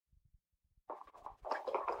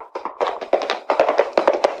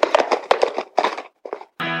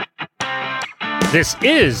This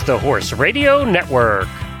is the Horse Radio Network.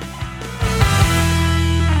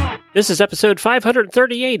 This is episode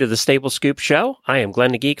 538 of the Stable Scoop Show. I am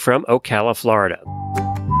Glenn the Geek from Ocala, Florida.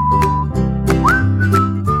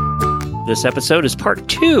 This episode is part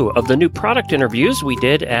 2 of the new product interviews we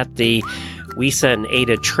did at the WESA and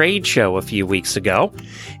ADA trade show a few weeks ago.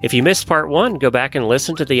 If you missed part 1, go back and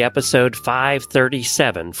listen to the episode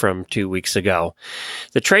 537 from 2 weeks ago.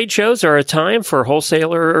 The trade shows are a time for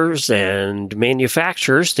wholesalers and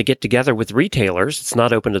manufacturers to get together with retailers. It's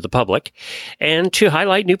not open to the public, and to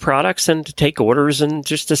highlight new products and to take orders and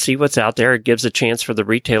just to see what's out there. It gives a chance for the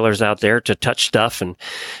retailers out there to touch stuff and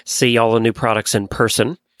see all the new products in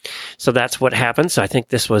person. So that's what happens. I think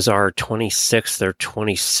this was our 26th or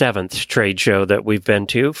 27th trade show that we've been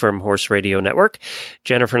to from Horse Radio Network.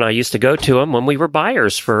 Jennifer and I used to go to them when we were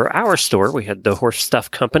buyers for our store. We had the Horse Stuff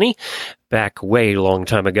Company back way long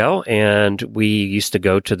time ago, and we used to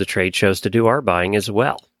go to the trade shows to do our buying as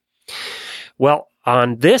well. Well,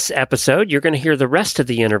 on this episode, you're going to hear the rest of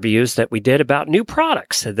the interviews that we did about new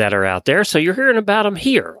products that are out there. So you're hearing about them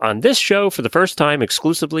here on this show for the first time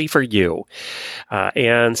exclusively for you.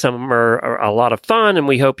 And some of them are a lot of fun, and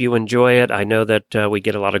we hope you enjoy it. I know that we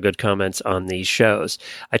get a lot of good comments on these shows.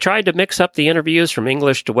 I tried to mix up the interviews from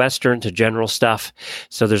English to Western to general stuff.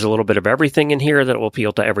 So there's a little bit of everything in here that will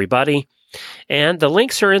appeal to everybody. And the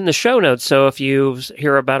links are in the show notes, so if you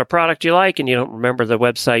hear about a product you like and you don't remember the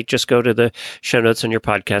website, just go to the show notes on your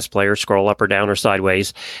podcast player, scroll up or down or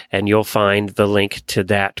sideways, and you'll find the link to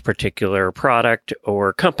that particular product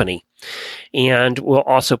or company. And we'll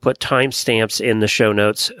also put timestamps in the show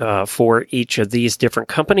notes for each of these different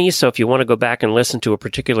companies, so if you want to go back and listen to a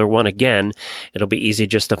particular one again, it'll be easy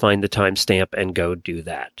just to find the timestamp and go do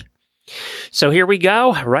that. So here we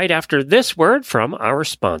go, right after this word from our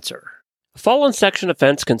sponsor. A fallen section of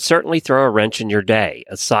fence can certainly throw a wrench in your day.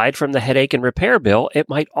 Aside from the headache and repair bill, it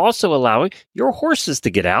might also allow your horses to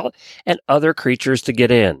get out and other creatures to get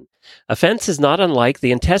in. A fence is not unlike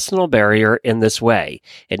the intestinal barrier in this way.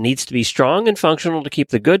 It needs to be strong and functional to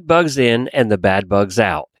keep the good bugs in and the bad bugs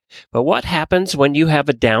out. But what happens when you have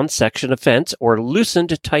a down section of fence or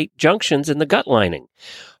loosened tight junctions in the gut lining?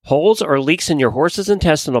 Holes or leaks in your horse's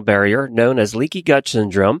intestinal barrier, known as leaky gut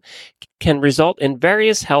syndrome, can result in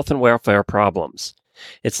various health and welfare problems.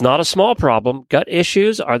 It's not a small problem. Gut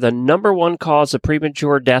issues are the number one cause of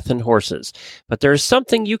premature death in horses, but there is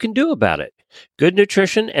something you can do about it. Good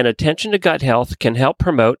nutrition and attention to gut health can help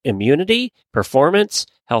promote immunity, performance,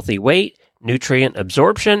 healthy weight, nutrient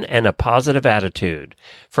absorption, and a positive attitude.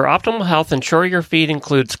 For optimal health, ensure your feed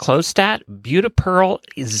includes Clostat, Butapearl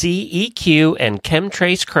ZEQ, and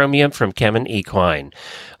Chemtrace Chromium from Kemin Equine.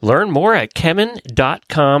 Learn more at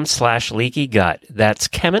kemin.com/leakygut. That's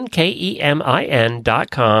Kemin,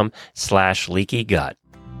 KEMIN.com/leakygut.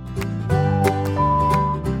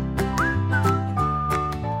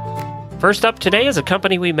 First up today is a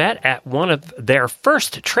company we met at one of their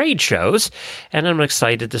first trade shows, and I'm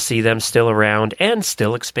excited to see them still around and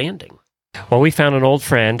still expanding. Well, we found an old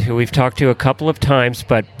friend who we've talked to a couple of times,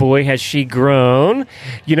 but boy, has she grown.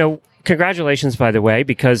 You know, congratulations, by the way,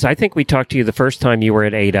 because I think we talked to you the first time you were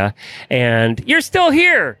at ADA, and you're still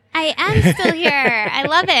here. I am still here. I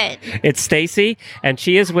love it. It's Stacy, and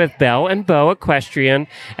she is with Belle and Beau Equestrian,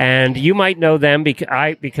 and you might know them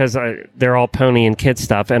because they're all pony and kid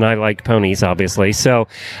stuff, and I like ponies, obviously. So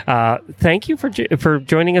thank you for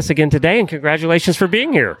joining us again today, and congratulations for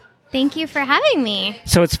being here. Thank you for having me.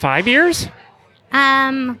 So it's 5 years?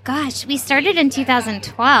 We started in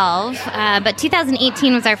 2012, but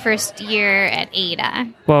 2018 was our first year at ADA.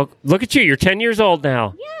 Well, look at you. You're 10 years old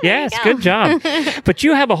now. Yeah, yes, good job. But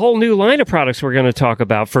you have a whole new line of products we're going to talk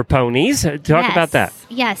about for ponies. Talk about that.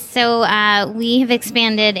 Yes. So we have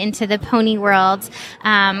expanded into the pony world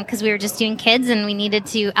because we were just doing kids and we needed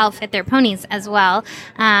to outfit their ponies as well.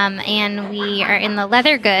 And we are in the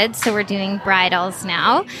leather goods, so we're doing bridles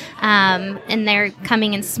now. And they're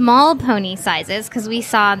coming in small pony sizes, because we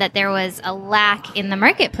saw that there was a lack in the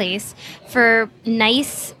marketplace for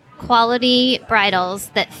nice quality bridles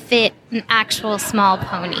that fit an actual small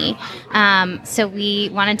pony. So we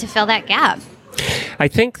wanted to fill that gap. I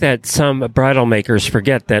think that some bridle makers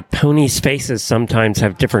forget that ponies' faces sometimes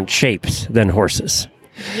have different shapes than horses.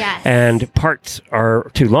 Yes. And parts are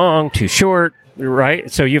too long, too short, right?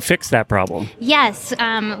 So you fix that problem. Yes.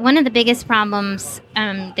 One of the biggest problems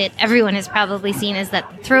that everyone has probably seen is that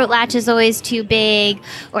the throat latch is always too big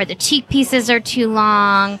or the cheek pieces are too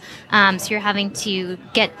long. So you're having to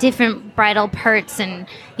get different bridle parts and,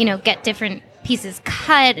 get different pieces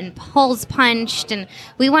cut and holes punched. And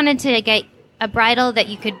we wanted to get a bridle that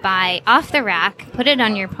you could buy off the rack, put it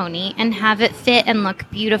on your pony, and have it fit and look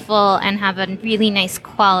beautiful and have a really nice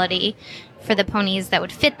quality for the ponies that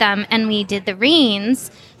would fit them. And we did the reins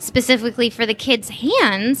specifically for the kids'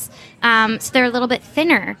 hands, so they're a little bit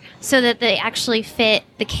thinner so that they actually fit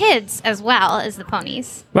the kids as well as the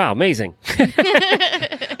ponies. Wow, amazing.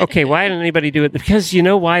 Okay, why didn't anybody do it? Because you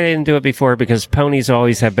know why they didn't do it before? Because ponies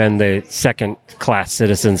always have been the second-class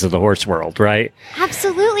citizens of the horse world, right?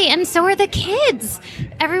 Absolutely, and so are the kids.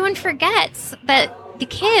 Everyone forgets that the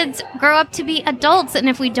kids grow up to be adults, and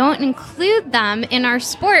if we don't include them in our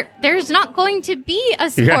sport, there's not going to be a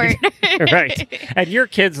sport. Right. And your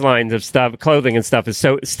kids' lines of stuff, clothing and stuff, is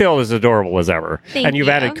still as adorable as ever. Thank you've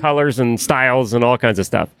you. added colors and styles and all kinds of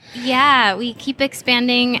stuff. Yeah, we keep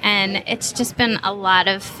expanding, and it's just been a lot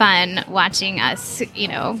of fun watching us,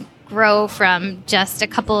 grow from just a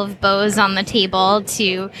couple of bows on the table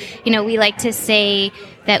to, we like to say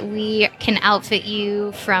that we can outfit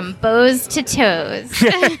you from bows to toes.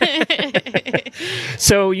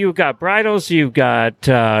 So you've got bridles, you've got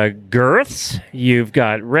girths, you've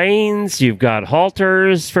got reins, you've got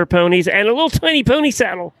halters for ponies, and a little tiny pony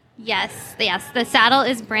saddle. Yes. The saddle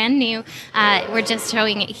is brand new. We're just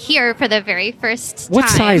showing it here for the very first time. What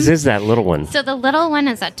size is that little one? So the little one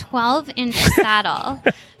is a 12-inch saddle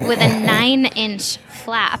with a 9-inch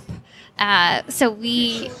flap. So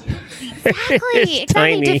we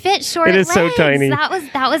exactly to fit short legs. It is so tiny.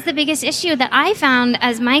 That was the biggest issue that I found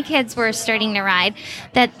as my kids were starting to ride,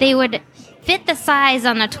 that they would fit the size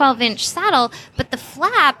on a 12-inch saddle, but the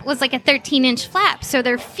flap was like a 13-inch flap, so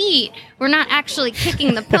their feet were not actually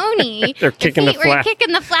kicking the pony. They're kicking the flap. Were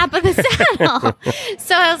kicking the flap of the saddle.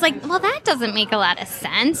 So I was like, well, that doesn't make a lot of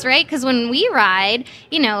sense, right? Because when we ride,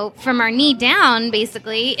 from our knee down,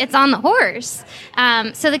 basically, it's on the horse.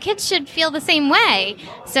 So the kids should feel the same way.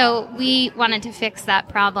 So we wanted to fix that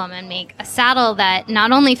problem and make a saddle that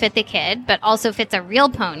not only fit the kid, but also fits a real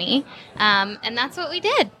pony. And that's what we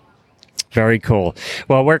did. Very cool.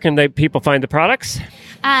 Well, where can people find the products?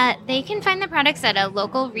 They can find the products at a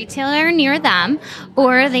local retailer near them,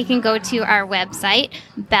 or they can go to our website,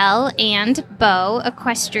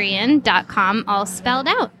 bellandbowequestrian.com, all spelled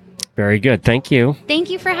out. Very good. Thank you. Thank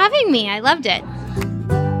you for having me. I loved it.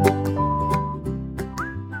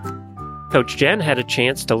 Coach Jen had a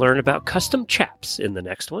chance to learn about custom chaps in the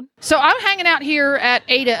next one. So I'm hanging out here at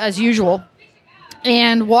Ada as usual.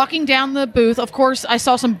 And walking down the booth, of course, I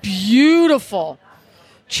saw some beautiful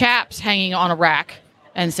chaps hanging on a rack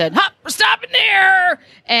and said, "Hop, we're stopping there."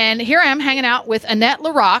 And here I am hanging out with Annette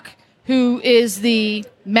LaRock, who is the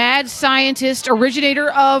mad scientist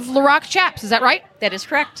originator of LaRock chaps. Is that right? That is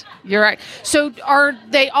correct. You're right. So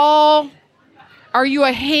are you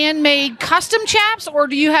a handmade custom chaps, or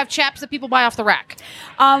do you have chaps that people buy off the rack?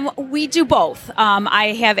 We do both.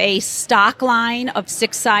 I have a stock line of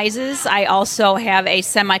 6 sizes. I also have a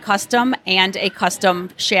semi-custom and a custom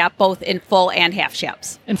chap, both in full and half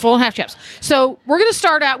chaps. In full and half chaps. So we're going to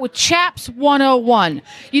start out with Chaps 101.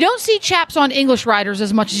 You don't see chaps on English riders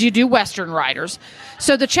as much as you do Western riders.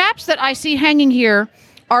 So the chaps that I see hanging here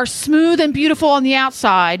are smooth and beautiful on the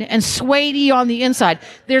outside and suede-y on the inside.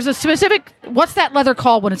 There's a specific, what's that leather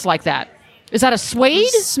called when it's like that? Is that a suede?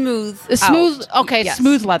 Smooth. Smooth. Okay, yes.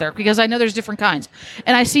 Smooth leather, because I know there's different kinds.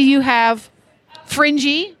 And I see you have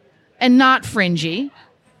fringy and not fringy.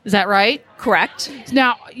 Is that right? Correct.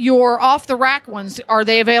 Now, your off-the-rack ones, are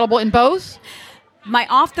they available in both? My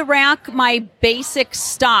off-the-rack, my basic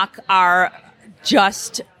stock are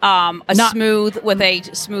just smooth with a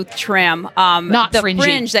smooth trim. Not the fringy.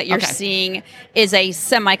 Fringe that you're seeing is a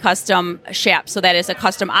semi-custom chap, so that is a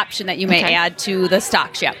custom option that you may add to the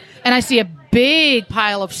stock chap. And I see a big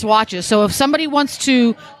pile of swatches. So if somebody wants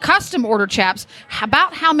to custom order chaps,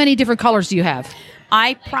 about how many different colors do you have?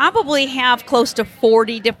 I probably have close to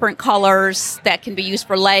 40 different colors that can be used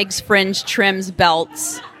for legs, fringe, trims,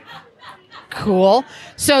 belts. Cool.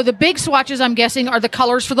 So the big swatches, I'm guessing, are the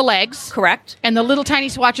colors for the legs. Correct. And the little tiny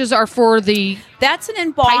swatches are for the That's an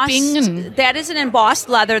embossed. piping. That is an embossed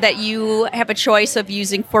leather that you have a choice of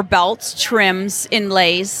using for belts, trims,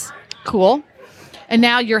 inlays. Cool. And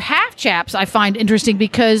now your half chaps I find interesting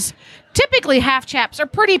because typically half chaps are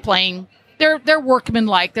pretty plain. They're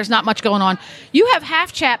workmanlike. There's not much going on. You have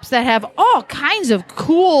half chaps that have all kinds of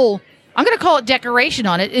cool, I'm going to call it decoration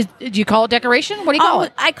on it. Do you call it decoration? What do you call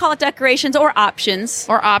it? I call it decorations or options.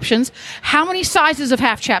 Or options. How many sizes of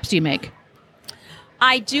half chaps do you make?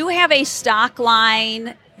 I do have a stock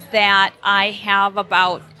line that I have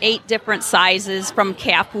about 8 different sizes from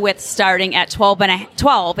calf width starting at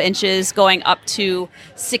 12 inches going up to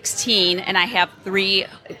 16, and I have 3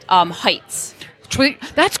 heights.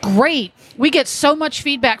 That's great. We get so much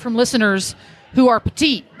feedback from listeners who are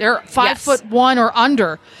petite. They're 5'1" or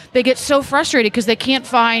under. They get so frustrated because they can't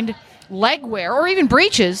find leg wear or even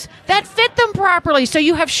breeches that fit them properly. So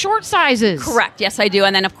you have short sizes. Correct. Yes, I do.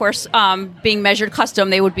 And then, of course, being measured custom,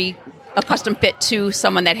 they would be a custom fit to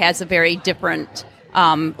someone that has a very different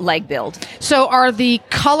leg build. So are the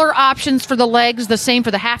color options for the legs the same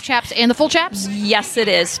for the half chaps and the full chaps? Yes, it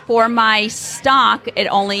is. For my stock, it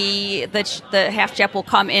only the half chap will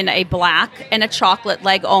come in a black and a chocolate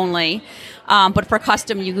leg only. But for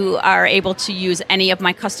custom, you are able to use any of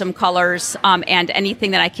my custom colors, and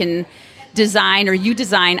anything that I can design or you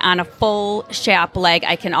design on a full chap leg,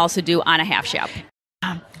 I can also do on a half chap.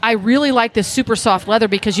 I really like this super soft leather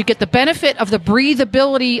because you get the benefit of the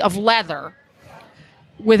breathability of leather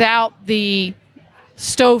without the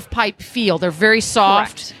stovepipe feel. They're very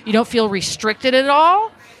soft. Correct. You don't feel restricted at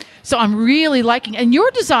all. So I'm really liking. And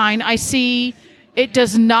your design, I see, it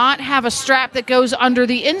does not have a strap that goes under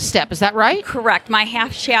the instep. Is that right? Correct. My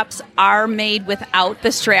half chaps are made without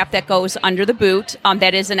the strap that goes under the boot.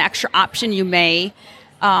 That is an extra option. You may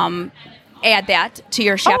add that to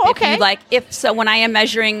your chap if you like. If so, when I am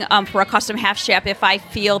measuring for a custom half chap, if I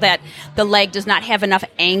feel that the leg does not have enough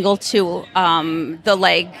angle to the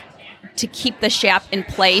leg to keep the chap in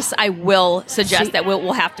place, I will suggest that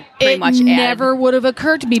we'll have to pretty much add. It never would have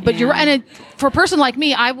occurred to me, but you're right. And for a person like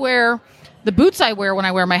me, the boots I wear when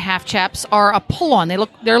I wear my half chaps are a pull-on.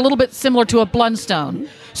 They're a little bit similar to a Blundstone.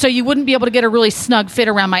 So you wouldn't be able to get a really snug fit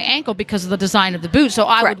around my ankle because of the design of the boot. So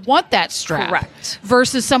I would want that strap. Correct.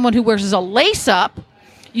 Versus someone who wears a lace-up,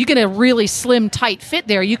 you get a really slim, tight fit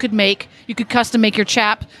there. You could custom make your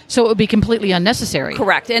chap so it would be completely unnecessary.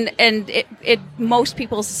 Correct. And it most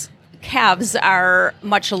people's calves are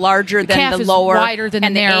much larger than the lower wider than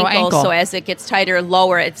and the narrow ankle. So as it gets tighter,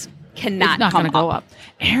 lower, it's not going to go up.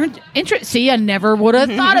 Aaron, see, I never would have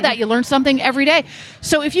thought of that. You learn something every day.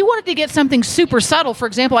 So if you wanted to get something super subtle, for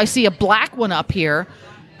example, I see a black one up here.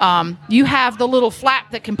 You have the little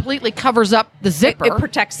flap that completely covers up the zipper. It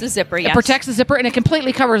protects the zipper, yes. It protects the zipper, and it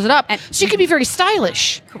completely covers it up. So you can be very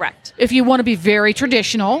stylish. Correct. If you want to be very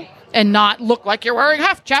traditional and not look like you're wearing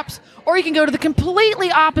half chaps. Or you can go to the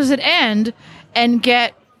completely opposite end and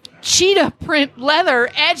get cheetah print leather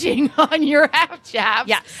edging on your half chaps.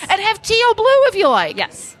 Yes. And have teal blue if you like.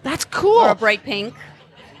 Yes. That's cool. Or a bright pink.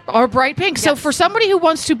 Yes. So for somebody who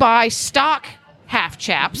wants to buy stock half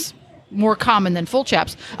chaps, more common than full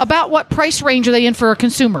chaps, about what price range are they in for a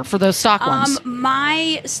consumer for those stock ones?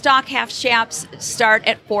 My stock half chaps start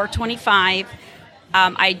at $425.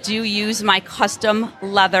 I do use my custom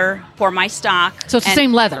leather for my stock. So it's the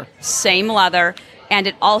same leather. Same leather. And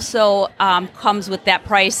it also comes with that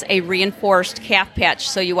price a reinforced calf patch,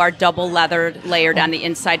 so you are double layered on the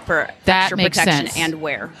inside for extra protection and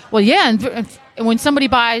wear. Well, yeah, and when somebody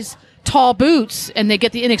buys tall boots and they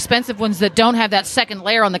get the inexpensive ones that don't have that second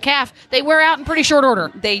layer on the calf, they wear out in pretty short order.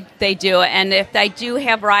 They do. And if I do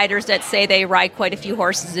have riders that say they ride quite a few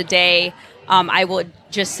horses a day, I would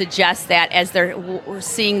just suggest that as they're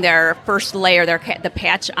seeing their first layer, the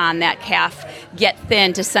patch on that calf get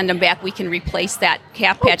thin, to send them back. We can replace that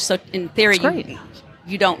calf patch. So in theory,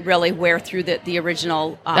 you don't really wear through the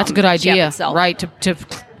original. That's a good idea, right? To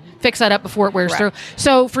fix that up before it wears through.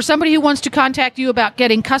 So for somebody who wants to contact you about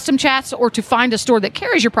getting custom chats or to find a store that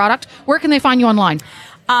carries your product, where can they find you online?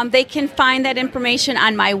 They can find that information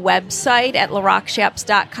on my website at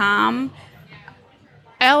larocquechaps.com.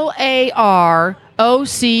 LAROCQUE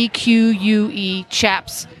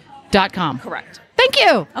chaps.com. Correct. Thank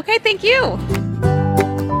you. Okay, thank you.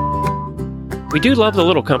 We do love the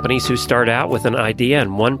little companies who start out with an idea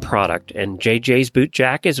and one product, and JJ's Boot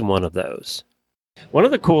Jack is one of those. One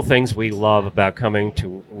of the cool things we love about coming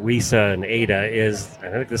to WISA and ADA is,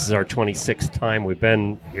 I think this is our 26th time we've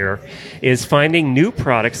been here, is finding new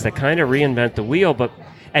products that kind of reinvent the wheel,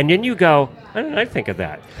 and then you go, why didn't I think of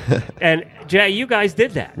that? And Jay, you guys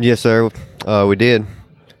did that. Yes, sir. We did.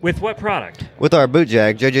 With what product? With our boot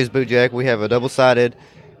jack, JJ's Boot Jack, we have a double-sided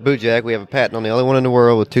boot jack. We have a patent on the only one in the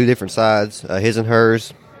world with two different sides, his and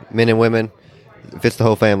hers, men and women. It fits the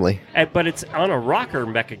whole family. But it's on a rocker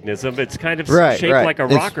mechanism. It's kind of shaped like a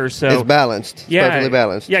rocker. So it's balanced. It's perfectly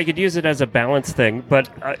balanced. Yeah, you could use it as a balance thing, but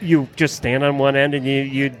you just stand on one end and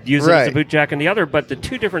you use it as a boot jack on the other. But the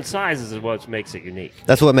two different sizes is what makes it unique.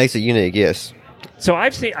 That's what makes it unique, yes. So I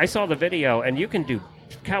saw the video, and you can do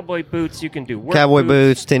cowboy boots, you can do work cowboy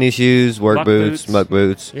boots, tennis shoes, work boots, muck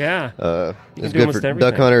boots. Yeah. It's good for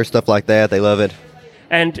duck hunters, stuff like that. They love it.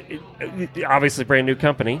 And obviously, brand new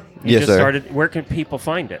company. You yes, just sir. started. Where can people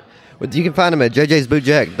find it? Well, you can find them at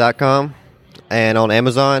jjsbootjack.com and on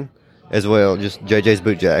Amazon as well, just JJ's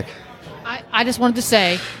Boot Jack. I just wanted to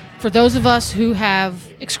say, for those of us who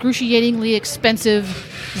have excruciatingly expensive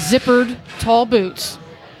zippered tall boots,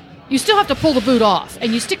 you still have to pull the boot off,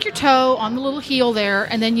 and you stick your toe on the little heel there,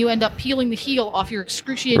 and then you end up peeling the heel off your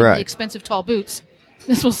excruciatingly expensive tall boots.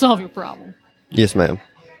 This will solve your problem. Yes, ma'am.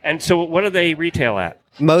 And so what do they retail at?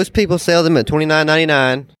 Most people sell them at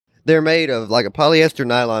 $29.99. They're made of like a polyester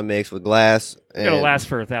nylon mix with glass. It's going to last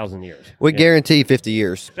for 1,000 years. We guarantee 50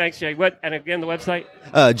 years. Thanks, Jay. What? And again, the website?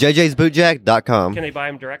 JJ'sBootjack.com. Can they buy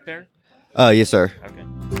them direct there? Yes, sir. Okay.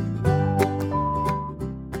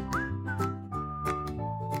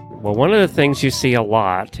 Well, one of the things you see a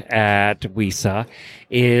lot at WISA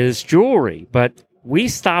is jewelry, but we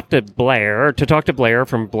stopped at Blair to talk to Blair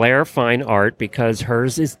from Blair Fine Art because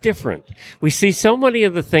hers is different. We see so many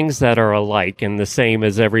of the things that are alike and the same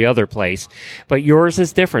as every other place, but yours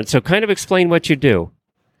is different. So kind of explain what you do.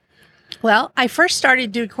 Well, I first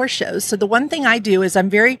started doing horse shows. So the one thing I do is I'm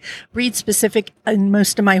very breed specific in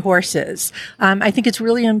most of my horses. I think it's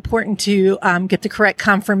really important to get the correct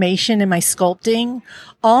conformation in my sculpting.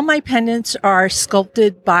 All my pendants are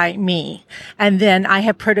sculpted by me. And then I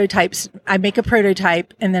have prototypes. I make a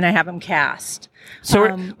prototype and then I have them cast.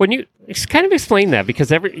 So when you kind of explain that,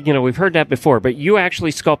 because we've heard that before, but you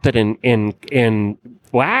actually sculpt it in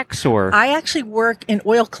wax, or? I actually work in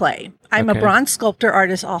oil clay. I'm a bronze sculptor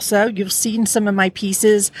artist also. You've seen some of my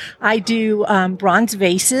pieces. I do bronze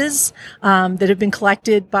vases that have been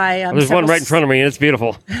collected by there's one right in front of me, and it's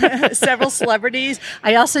beautiful. Several celebrities.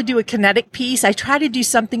 I also do a kinetic piece. I try to do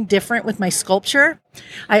something different with my sculpture.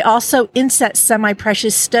 I also inset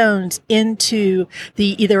semi-precious stones into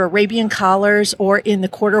the either Arabian collars or in the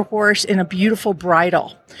quarter horse in a beautiful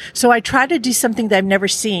bridle. So I try to do something that I've never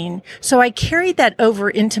seen. So I carried that over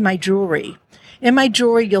into my jewelry. In my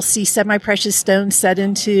jewelry, you'll see semi-precious stones set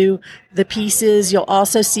into the pieces. You'll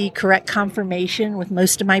also see correct conformation with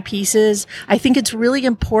most of my pieces. I think it's really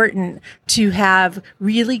important to have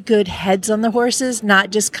really good heads on the horses, not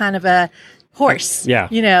just kind of a horse. Yeah.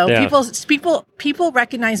 People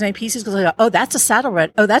recognize my pieces because they go, oh, that's a saddle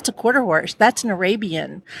red. Oh, that's a quarter horse. That's an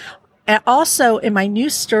Arabian. And also in my new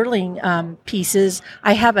sterling pieces,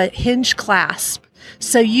 I have a hinge clasp.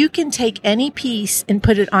 So you can take any piece and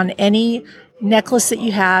put it on any necklace that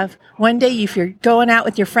you have. One day, if you're going out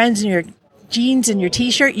with your friends in your jeans and your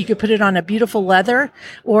t-shirt, you could put it on a beautiful leather.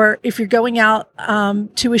 Or if you're going out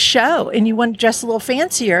to a show and you want to dress a little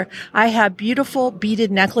fancier, I have beautiful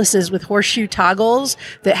beaded necklaces with horseshoe toggles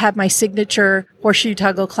that have my signature horseshoe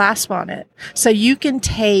toggle clasp on it. So you can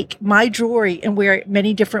take my jewelry and wear it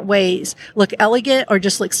many different ways, look elegant or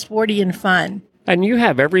just look sporty and fun. And you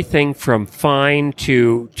have everything from fine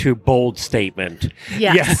to bold statement.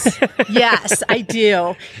 Yes. Yes, I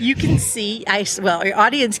do. You can see, your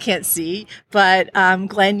audience can't see, but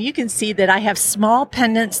Glenn, you can see that I have small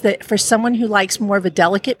pendants that for someone who likes more of a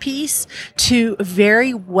delicate piece to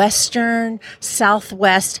very Western,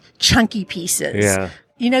 Southwest chunky pieces. Yeah.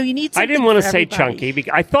 You need something. I didn't want to for say everybody. chunky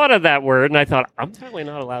because I thought of that word and I thought, I'm certainly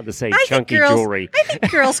not allowed to say chunky jewelry. I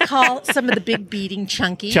think girls call some of the big beading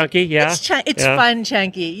chunky. Chunky, yeah. It's fun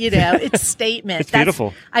chunky, it's statement. It's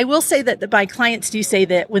beautiful. I will say that my clients do say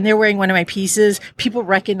that when they're wearing one of my pieces, people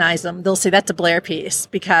recognize them. They'll say that's a Blair piece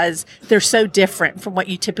because they're so different from what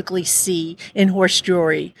you typically see in horse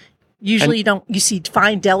jewelry. Usually you see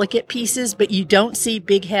fine, delicate pieces, but you don't see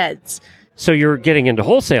big heads. So you're getting into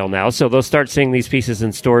wholesale now, so they'll start seeing these pieces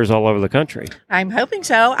in stores all over the country. I'm hoping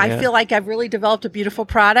so. I feel like I've really developed a beautiful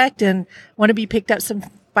product and want to be picked up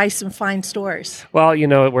by some fine stores. Well,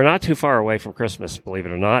 we're not too far away from Christmas, believe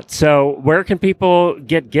it or not. So where can people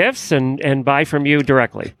get gifts and buy from you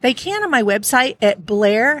directly? They can on my website at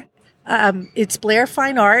Blair. It's Blair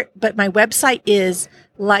Fine Art, but my website is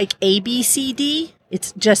like ABCD.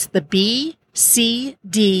 It's just the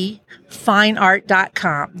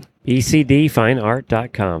BCDfineart.com.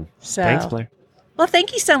 BCDfineart.com. Thanks, Blair. Well,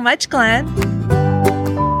 thank you so much, Glenn.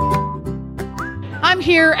 I'm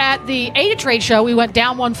here at the Ada Trade Show. We went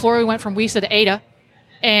down one floor. We went from WISA to Ada.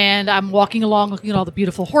 And I'm walking along looking at all the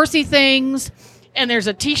beautiful horsey things. And there's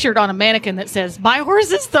a T-shirt on a mannequin that says, "My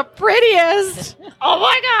horse is the prettiest." Oh,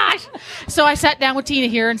 my gosh. So I sat down with Tina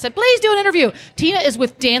here and said, please do an interview. Tina is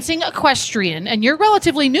with Dancing Equestrian, and you're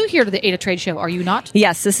relatively new here to the Ada Trade Show, are you not?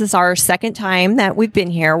 Yes, this is our second time that we've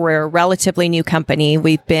been here. We're a relatively new company.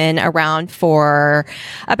 We've been around for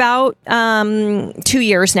about 2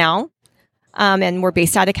 years now, and we're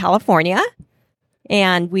based out of California.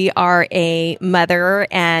 And we are a mother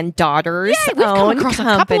and daughters owned across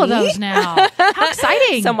company. A couple of those now. How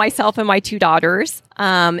exciting! So myself and my two daughters,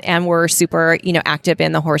 and we're super, active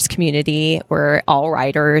in the horse community. We're all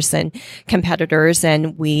riders and competitors,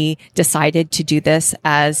 and we decided to do this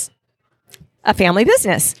as a family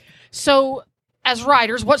business. So, as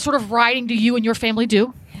riders, what sort of riding do you and your family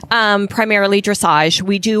do? Primarily dressage.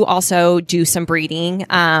 We do also do some breeding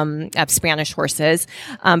of Spanish horses,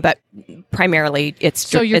 but primarily it's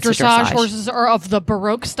so your it's dressage horses are of the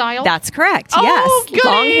Baroque style. That's correct. Oh, yes, goody!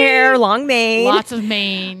 Long hair, long mane, lots of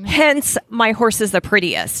mane. Hence, my horse is the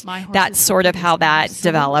prettiest. That's sort of how that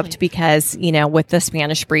developed because with the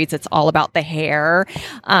Spanish breeds, it's all about the hair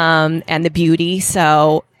and the beauty.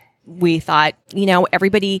 So we thought,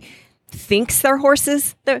 everybody thinks their horse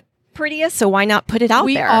is the prettiest, so why not put it out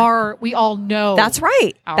there? We all know. That's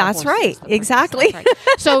right. That's right. Exactly. That's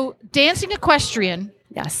right. So, Dancing Equestrian.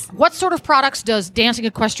 Yes. What sort of products does Dancing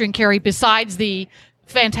Equestrian carry besides the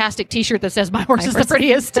fantastic T-shirt that says "My horse is the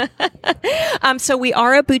prettiest"? So we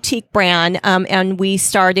are a boutique brand, and we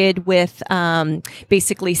started with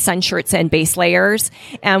basically sun shirts and base layers.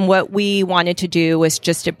 And what we wanted to do was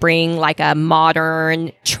just to bring like a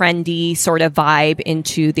modern, trendy sort of vibe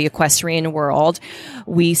into the equestrian world.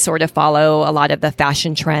 We sort of follow a lot of the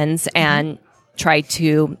fashion trends and try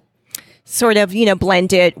to sort of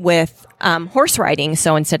blend it with horse riding.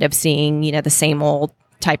 So instead of seeing the same old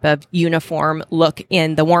type of uniform look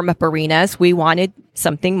in the warm-up arenas, we wanted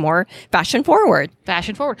something more fashion forward.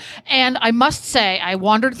 And I must say, I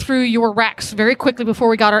wandered through your racks very quickly before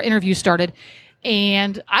we got our interview started,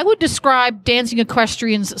 and I would describe Dancing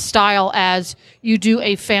Equestrian's style as you do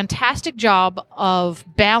a fantastic job of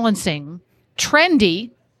balancing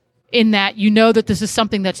trendy, in that that this is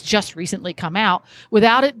something that's just recently come out,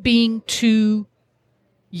 without it being too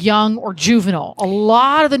young or juvenile. A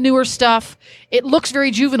lot of the newer stuff, it looks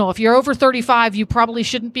very juvenile. If you're over 35, you probably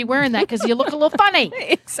shouldn't be wearing that because you look a little funny.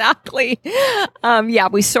 Exactly.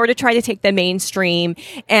 We sort of try to take the mainstream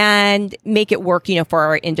and make it work, for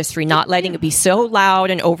our industry, not letting it be so loud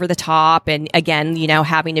and over the top. And again,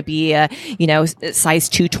 having to be a, size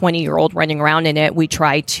 220-year-old running around in it. We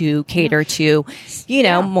try to cater to,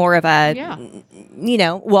 more of a,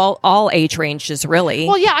 all age ranges really.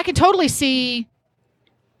 Well, yeah, I can totally see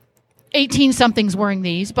 18-somethings wearing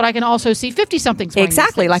these, but I can also see 50-somethings wearing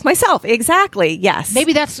exactly these like myself. Exactly. Yes.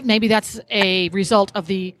 Maybe that's a result of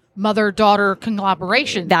the mother-daughter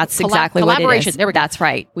collaboration. That's exactly what it is. There we go. That's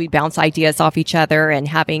right. We bounce ideas off each other and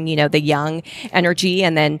having, the young energy,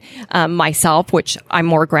 and then myself, which I'm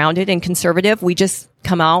more grounded and conservative. We just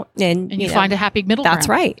come out and you find a happy middle ground. That's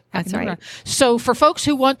right. That's right. So for folks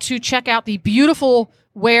who want to check out the beautiful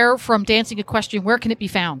wear from Dancing Equestrian, where can it be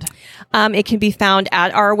found? It can be found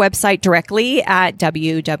at our website directly at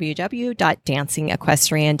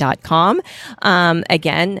www.dancingequestrian.com.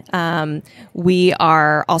 Again, we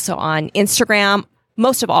are also on Instagram,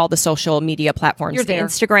 most of all the social media platforms. You're there.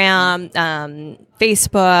 Instagram,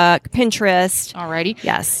 Facebook, Pinterest. Alrighty.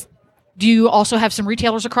 Yes. Do you also have some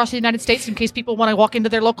retailers across the United States in case people want to walk into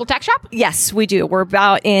their local tack shop? Yes, we do. We're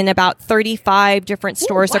in about 35 different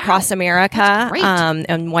stores across America. That's great.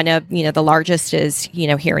 And one of, the largest is,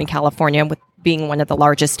 here in California, with being one of the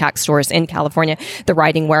largest tack stores in California, the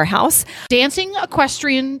Riding Warehouse.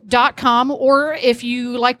 DancingEquestrian.com, or if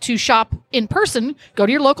you like to shop in person, go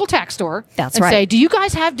to your local tack store. That's and right. say, do you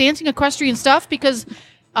guys have Dancing Equestrian stuff? Because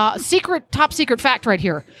top secret fact right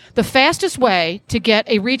here. The fastest way to get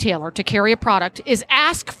a retailer to carry a product is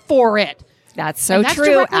ask for it. That's so that's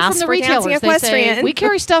true. Ask from the retailers. They say, we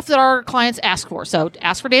carry stuff that our clients ask for. So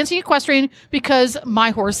ask for Dancing Equestrian because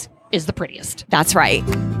my horse is the prettiest. That's right.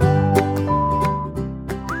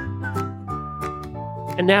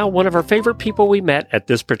 And now one of our favorite people we met at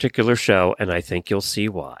this particular show, and I think you'll see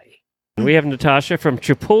why. We have Natasha from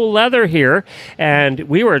Chapul Leather here, and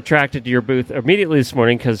we were attracted to your booth immediately this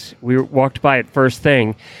morning because we walked by it first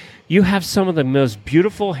thing. You have some of the most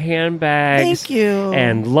beautiful handbags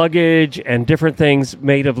and luggage and different things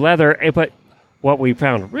made of leather, but what we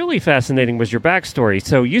found really fascinating was your backstory.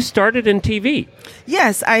 So you started in TV.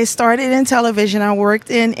 Yes, I started in television. I worked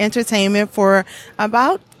in entertainment for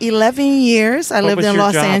about 11 years. I lived in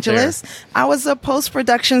Los Angeles. I was a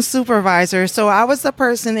post-production supervisor. So I was the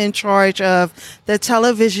person in charge of the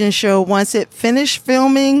television show once it finished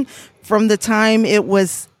filming, from the time it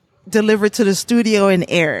was delivered to the studio and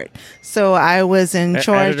aired. So I was in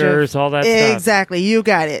charge editors, of all that stuff. Exactly, you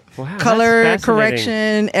got it. Wow, color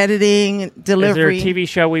correction, editing, delivery. Is there a TV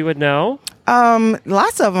show we would know?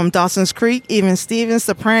 Lots of them. Dawson's Creek, even Steven,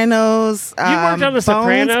 Sopranos. You worked on The Bones.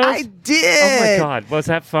 Sopranos? I did. Oh my God, was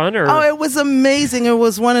that fun? Or it was amazing. It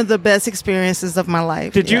was one of the best experiences of my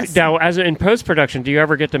life. Did you now, as in post production, do you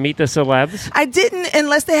ever get to meet the celebs? I didn't,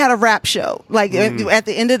 unless they had a rap show. Like at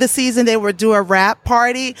the end of the season, they would do a rap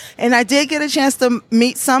party, and I did get a chance to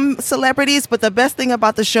meet some celebrities. But the best thing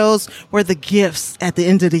about the shows were the gifts at the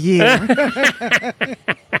end of the year.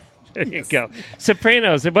 There you go.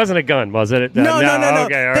 Sopranos. It wasn't a gun, was it? No. Okay, all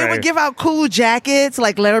they right. would give out cool jackets,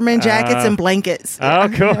 like Letterman jackets and blankets. Oh,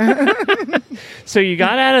 cool. So you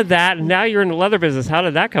got out of that, and now you're in the leather business. How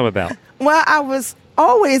did that come about? Well, I was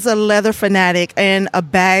always a leather fanatic and a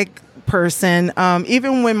bag person.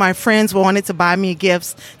 Even when my friends wanted to buy me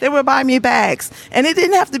gifts, they would buy me bags. And it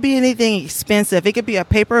didn't have to be anything expensive. It could be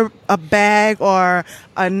a bag or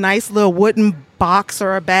a nice little wooden box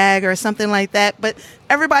or a bag or something like that. But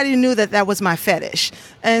everybody knew that was my fetish.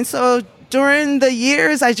 And so during the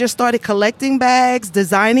years, I just started collecting bags,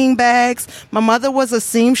 designing bags. My mother was a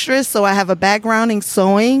seamstress, so I have a background in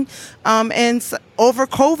sewing. Over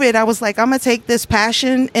COVID, I was like, I'm going to take this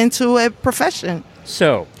passion into a profession.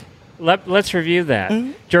 So let's review that.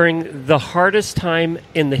 Mm-hmm. During the hardest time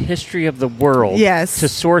in the history of the world yes. to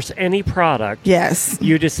source any product, yes.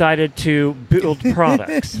 you decided to build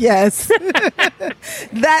products. Yes.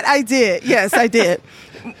 That I did. Yes, I did.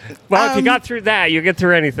 Well, if you got through that, you get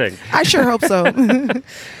through anything. I sure hope so.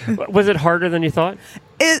 Was it harder than you thought?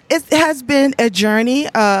 It has been a journey,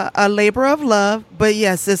 a labor of love, but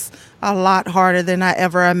yes, it's a lot harder than I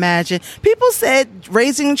ever imagined. People said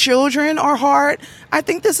raising children are hard. I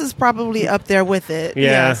think this is probably up there with it. Yeah,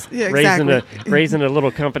 yes. Yeah, exactly. Raising a little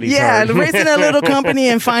company. Yeah, raising a little company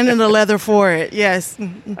and finding the leather for it. Yes.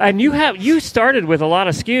 And you started with a lot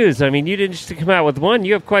of SKUs. I mean, you didn't just come out with one.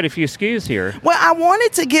 You have quite a few SKUs here. Well, I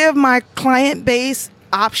wanted to give my client base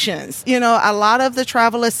options. You know, a lot of the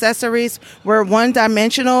travel accessories were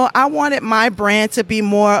one-dimensional. I wanted my brand to be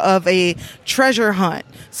more of a treasure hunt,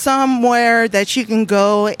 somewhere that you can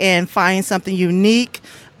go and find something unique,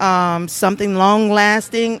 something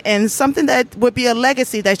long-lasting, and something that would be a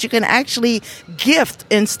legacy that you can actually gift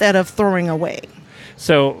instead of throwing away.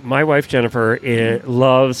 So my wife, Jennifer,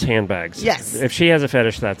 loves handbags. Yes. If she has a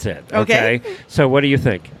fetish, that's it. Okay. So what do you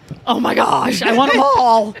think? Oh, my gosh. I want them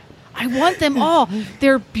all. I want them all.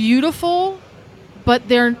 They're beautiful, but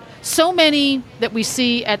they're so many that we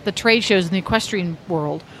see at the trade shows in the equestrian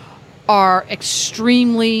world are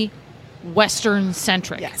extremely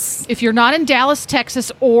Western-centric. Yes. If you're not in Dallas,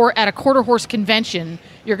 Texas, or at a quarter horse convention,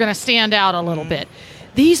 you're going to stand out a little bit.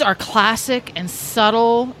 These are classic and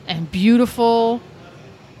subtle and beautiful.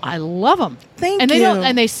 I love them. Thank you. You.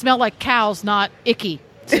 And they smell like cows, not icky.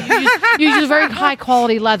 So you use very high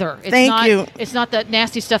quality leather. Thank you. It's not that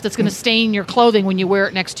nasty stuff that's going to stain your clothing when you wear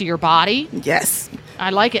it next to your body. Yes.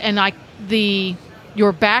 I like it. And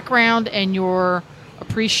your background and your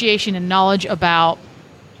appreciation and knowledge about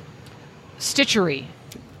stitchery.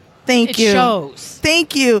 Thank you. It shows.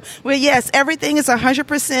 Thank you. Well, yes, everything is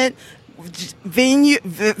 100%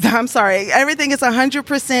 everything is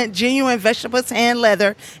 100% genuine vegetables hand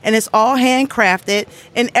leather, and it's all handcrafted,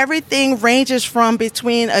 and everything ranges from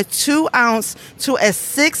between a 2-ounce to a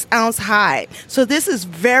 6-ounce hide. So this is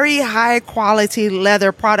very high quality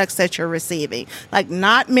leather products that you're receiving. Like,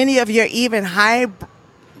 not many of your even high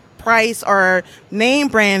price or name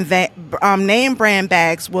brand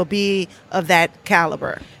bags will be of that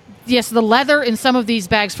caliber. Yes, the leather in some of these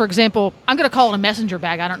bags, for example, I'm going to call it a messenger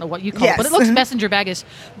bag. I don't know what you call it, but it looks messenger bag-ish.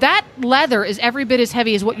 That leather is every bit as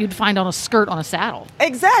heavy as what you'd find on a skirt on a saddle.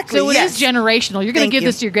 Exactly. So it is generational. You're going to give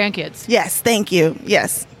this to your grandkids. Yes, thank you.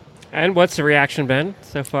 Yes. And what's the reaction been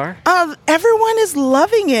so far? Everyone is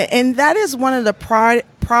loving it, and that is one of the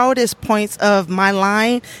proudest points of my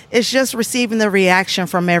line, is just receiving the reaction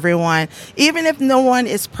from everyone. Even if no one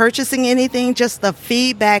is purchasing anything, just the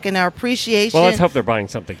feedback and the appreciation. Well, let's hope they're buying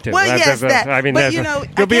something too. Well,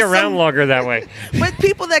 You'll be around longer that way. But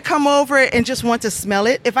people that come over and just want to smell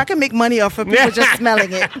it, if I can make money off of people just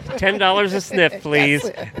smelling it. $10 a sniff, please.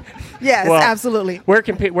 Yes, absolutely.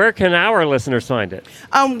 Where can our listeners find it?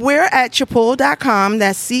 We're at Chuppul.com.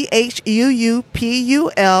 That's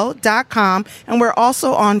CHUUPUL.com. And we're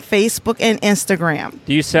also on Facebook and Instagram.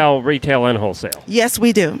 Do you sell retail and wholesale? Yes,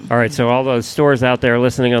 we do. All right, so all those stores out there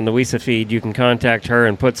listening on the WISA feed, you can contact her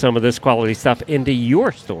and put some of this quality stuff into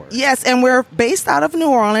your store. Yes, and we're based out of New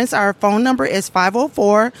Orleans. Our phone number is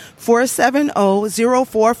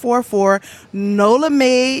 504-470-0444. NOLA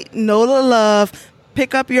made, NOLA love.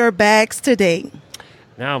 Pick up your bags today.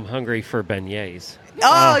 Now I'm hungry for beignets.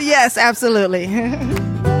 Oh, yes, absolutely.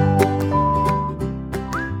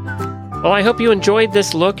 Well, I hope you enjoyed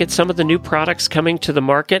this look at some of the new products coming to the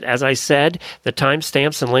market. As I said, the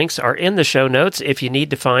timestamps and links are in the show notes if you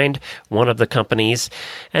need to find one of the companies.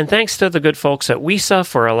 And thanks to the good folks at WISA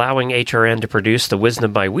for allowing HRN to produce the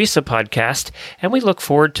Wisdom by WISA podcast. And we look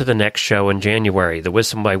forward to the next show in January. The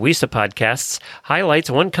Wisdom by WISA podcasts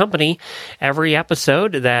highlights one company every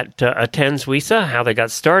episode that attends WISA, how they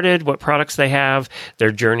got started, what products they have,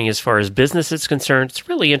 their journey as far as business is concerned. It's a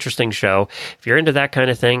really interesting show. If you're into that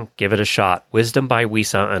kind of thing, give it a shot. Wisdom by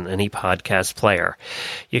WISA on any podcast player.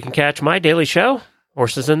 You can catch my daily show,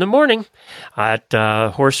 Horses in the Morning, at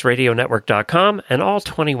horseradionetwork.com and all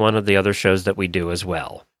 21 of the other shows that we do as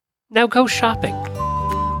well. Now go shopping.